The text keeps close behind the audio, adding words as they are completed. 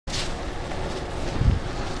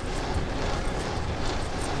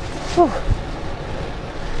Whew.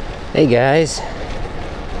 Hey guys,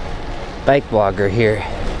 BikeBlogger here.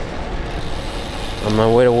 On my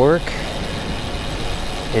way to work.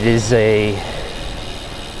 It is a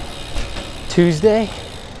Tuesday,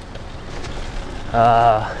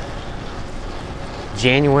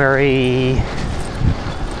 January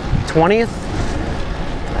 20th,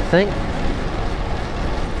 I think,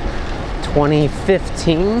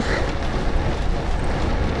 2015.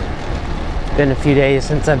 Been a few days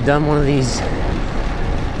since I've done one of these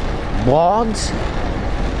vlogs.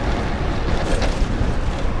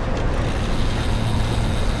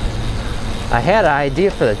 I had an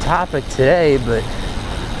idea for the topic today, but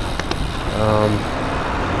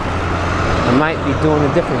I might be doing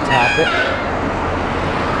a different topic.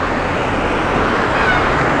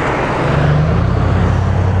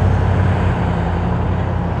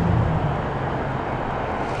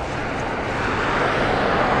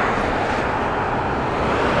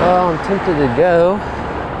 Well, I'm tempted to go.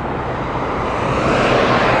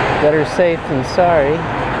 Better safe than sorry.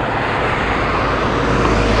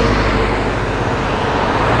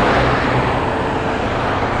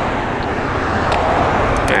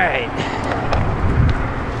 Alright.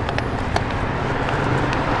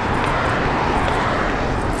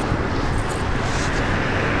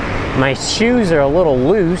 My shoes are a little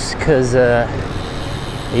loose because I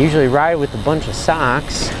usually ride with a bunch of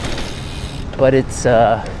socks, but it's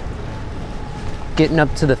getting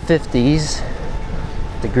up to the 50s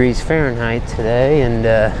degrees Fahrenheit today, and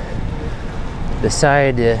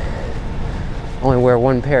decided to only wear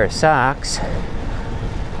one pair of socks.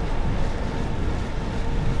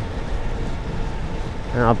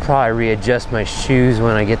 And I'll probably readjust my shoes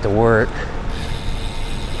when I get to work.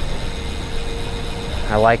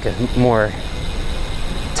 I like a more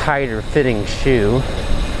tighter fitting shoe.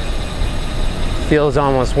 Feels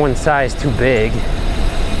almost one size too big.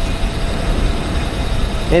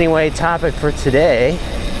 Anyway, topic for today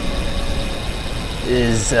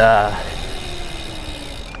is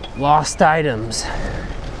lost items.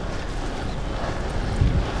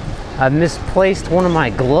 I've misplaced one of my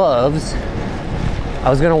gloves. I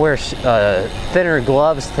was gonna wear thinner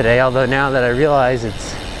gloves today, although now that I realize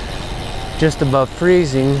it's just above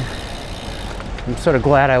freezing, I'm sort of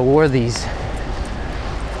glad I wore these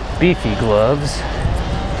beefy gloves.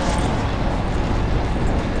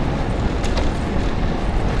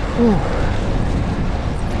 Whew.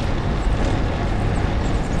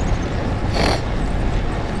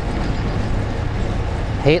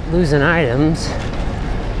 Hate losing items.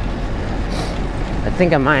 I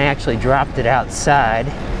think I might actually dropped it outside.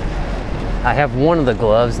 I have one of the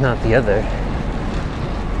gloves, not the other.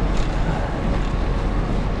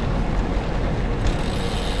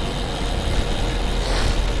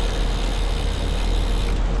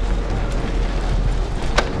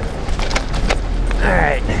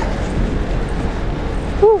 Alright.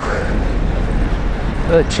 Whew. A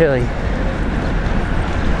little chilly.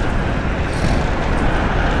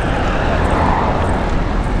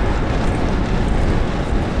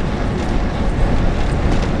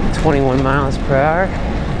 .21 miles per hour.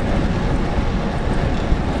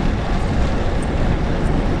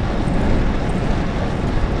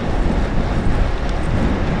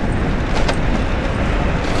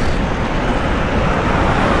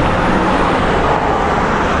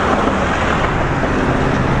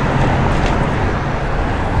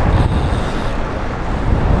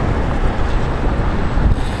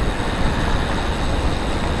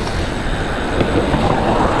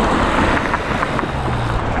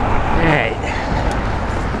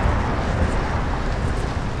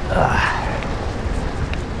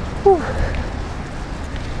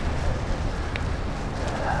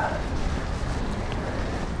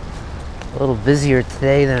 A little busier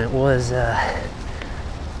today than it was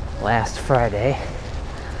last Friday.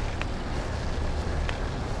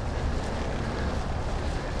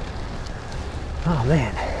 Oh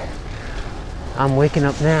man, I'm waking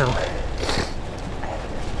up now.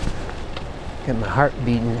 Got my heart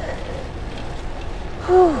beating.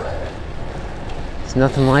 Whew. It's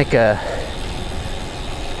nothing like a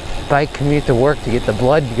bike commute to work to get the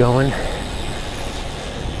blood going.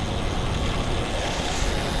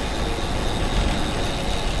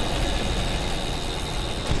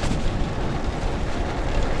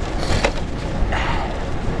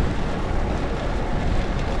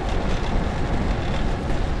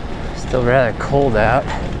 Still rather cold out.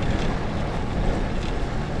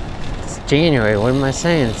 It's January, what am I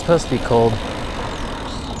saying? It's supposed to be cold.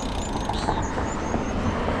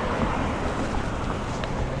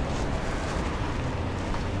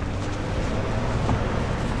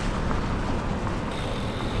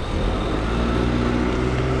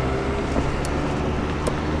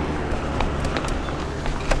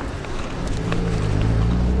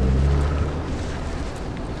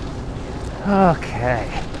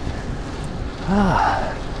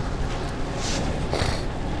 All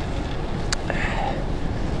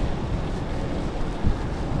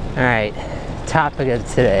right, topic of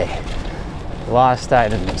today, lost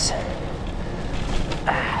items.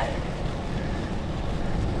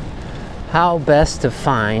 How best to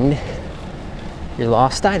find your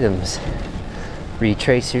lost items.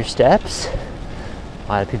 Retrace your steps. A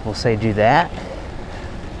lot of people say do that.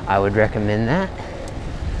 I would recommend that.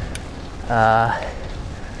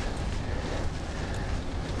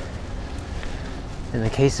 In the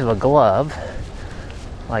case of a glove,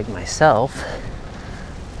 like myself,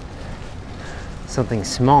 something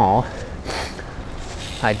small,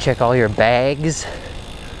 I'd check all your bags,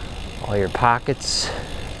 all your pockets,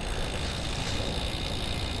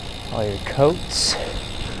 all your coats.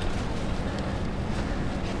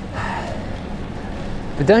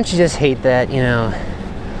 But don't you just hate that, you know,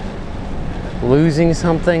 losing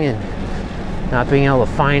something and not being able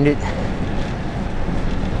to find it?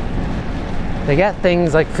 They got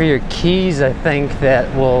things like for your keys, I think,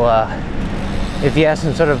 that will, if you have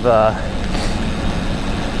some sort of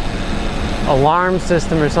alarm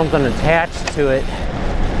system or something attached to it,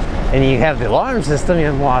 and you have the alarm system, you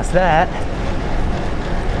haven't lost that,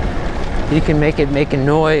 you can make it make a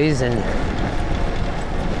noise and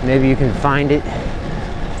maybe you can find it.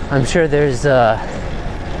 I'm sure there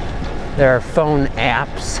are phone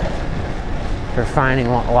apps for finding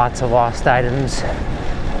lots of lost items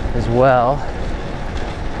as well.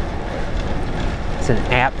 It's an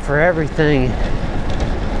app for everything.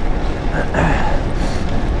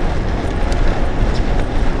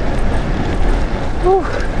 Whew.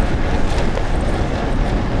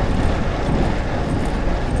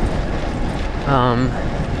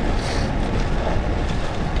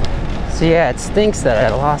 So yeah, it stinks that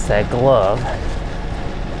I lost that glove.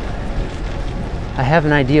 I have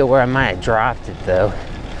an idea where I might have dropped it though,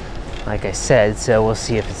 like I said, so we'll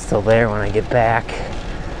see if it's still there when I get back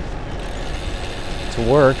to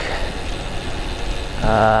work.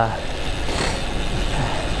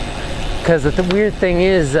 Because the weird thing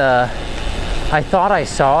is, I thought I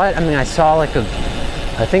saw it. I mean, I saw like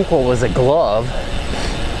I think what was a glove,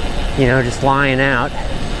 you know, just lying out.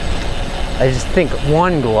 I just think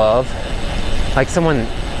one glove, like someone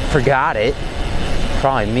forgot it,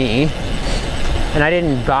 probably me, and I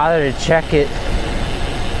didn't bother to check it.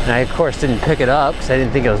 And I, of course, didn't pick it up because I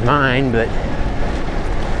didn't think it was mine, but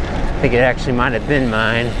I think it actually might have been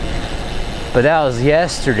mine. But that was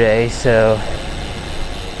yesterday, so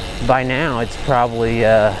by now it's probably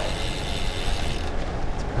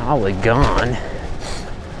gone.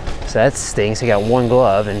 So that stinks. I got one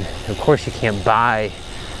glove, and of course you can't buy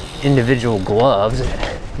individual gloves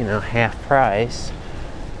at, you know, half price.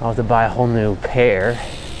 I'll have to buy a whole new pair.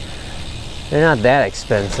 They're not that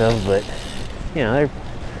expensive, but you know,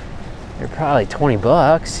 they're probably 20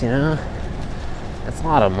 bucks, you know. That's a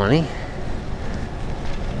lot of money.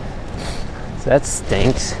 So that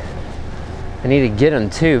stinks. I need to get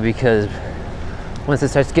them too, because once it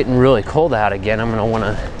starts getting really cold out again, I'm gonna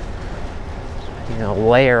wanna, you know,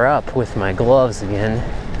 layer up with my gloves again.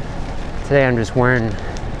 Today I'm just wearing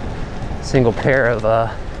a single pair of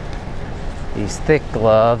these thick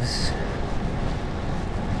gloves.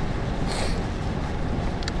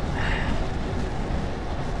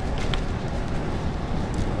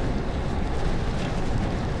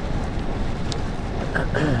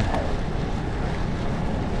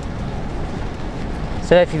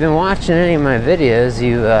 So if you've been watching any of my videos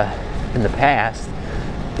in the past,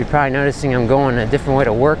 you're probably noticing I'm going a different way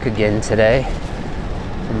to work again today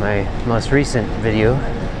in my most recent video.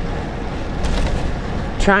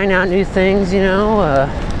 Trying out new things, you know.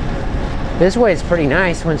 This way it's pretty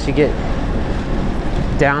nice once you get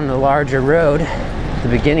down the larger road at the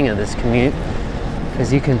beginning of this commute,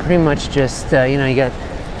 because you can pretty much just, you know, you got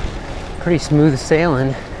pretty smooth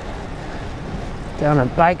sailing down a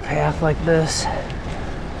bike path like this.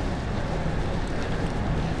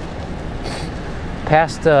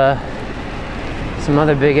 Past some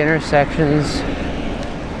other big intersections.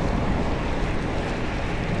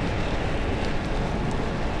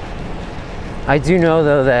 I do know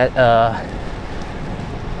though that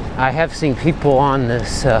I have seen people on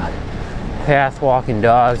this path walking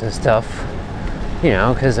dogs and stuff, you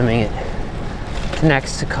know, because I mean it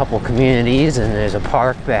connects to a couple communities and there's a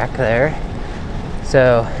park back there.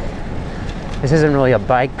 So this isn't really a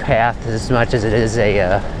bike path as much as it is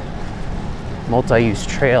a multi-use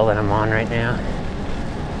trail that I'm on right now,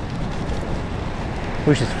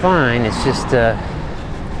 which is fine. It's just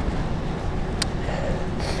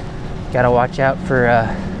gotta watch out for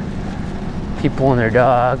people and their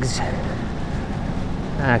dogs.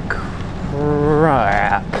 Ah,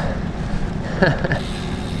 crap.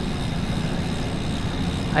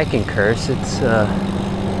 I can curse. It's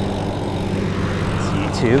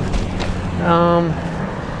YouTube.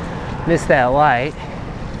 Missed that light.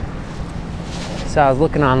 So I was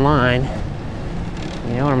looking online.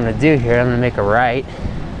 You know what I'm gonna do here? I'm gonna make a right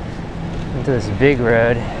into this big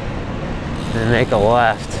road and then make a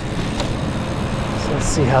left. So let's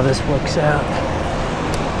see how this works out.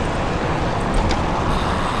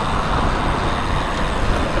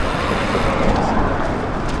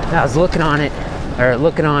 I was looking on it, or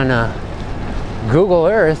looking on Google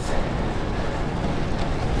Earth.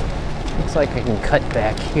 Looks like I can cut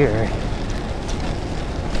back here.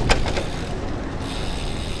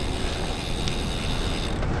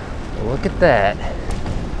 Look at that.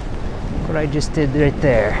 Look what I just did right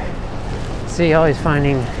there. See, always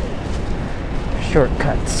finding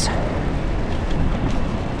shortcuts.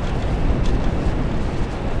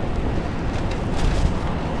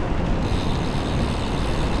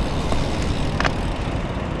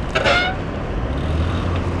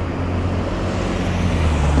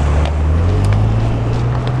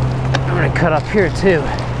 Cut up here too.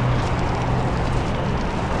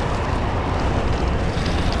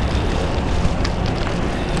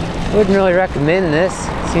 Wouldn't really recommend this.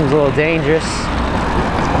 Seems a little dangerous.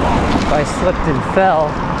 If I slipped and fell,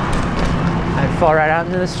 I'd fall right out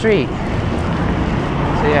into the street. So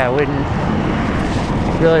yeah, I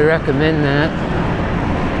wouldn't really recommend that.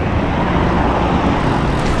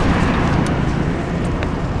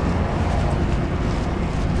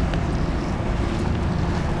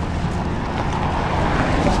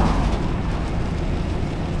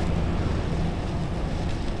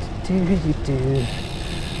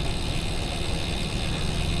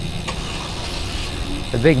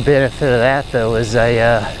 The big benefit of that though is I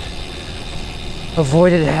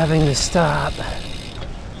avoided having to stop.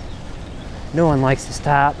 No one likes to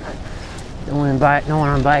stop. No one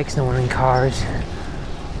on bikes, no one in cars.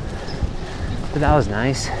 But that was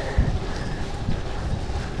nice.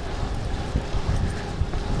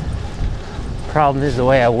 Problem is the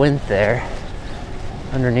way I went there,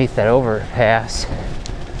 underneath that overpass,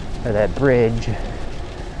 or that bridge,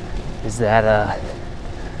 is that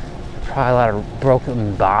probably a lot of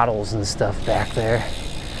broken bottles and stuff back there.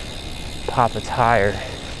 Pop a tire,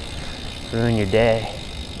 ruin your day.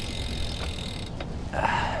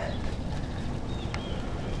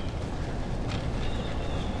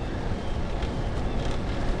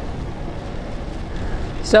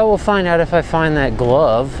 So we'll find out if I find that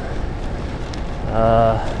glove.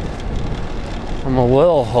 I'm a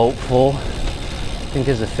little hopeful. I think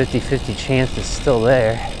there's a 50-50 chance it's still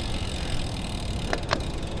there.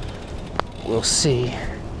 We'll see.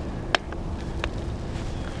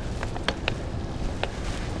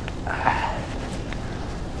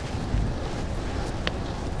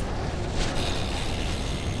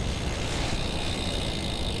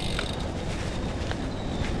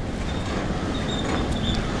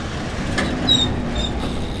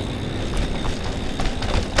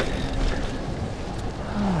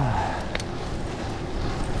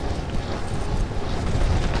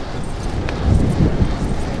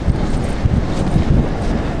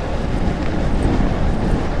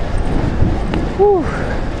 Whew.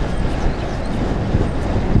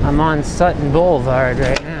 I'm on Sutton Boulevard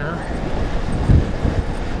right now.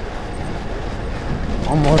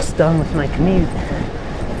 Almost done with my commute.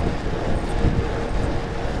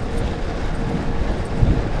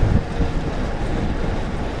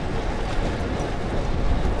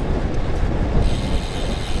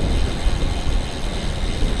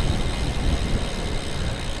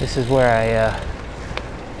 This is where I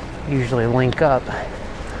usually link up.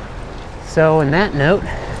 So, on that note,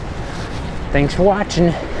 thanks for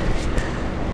watching.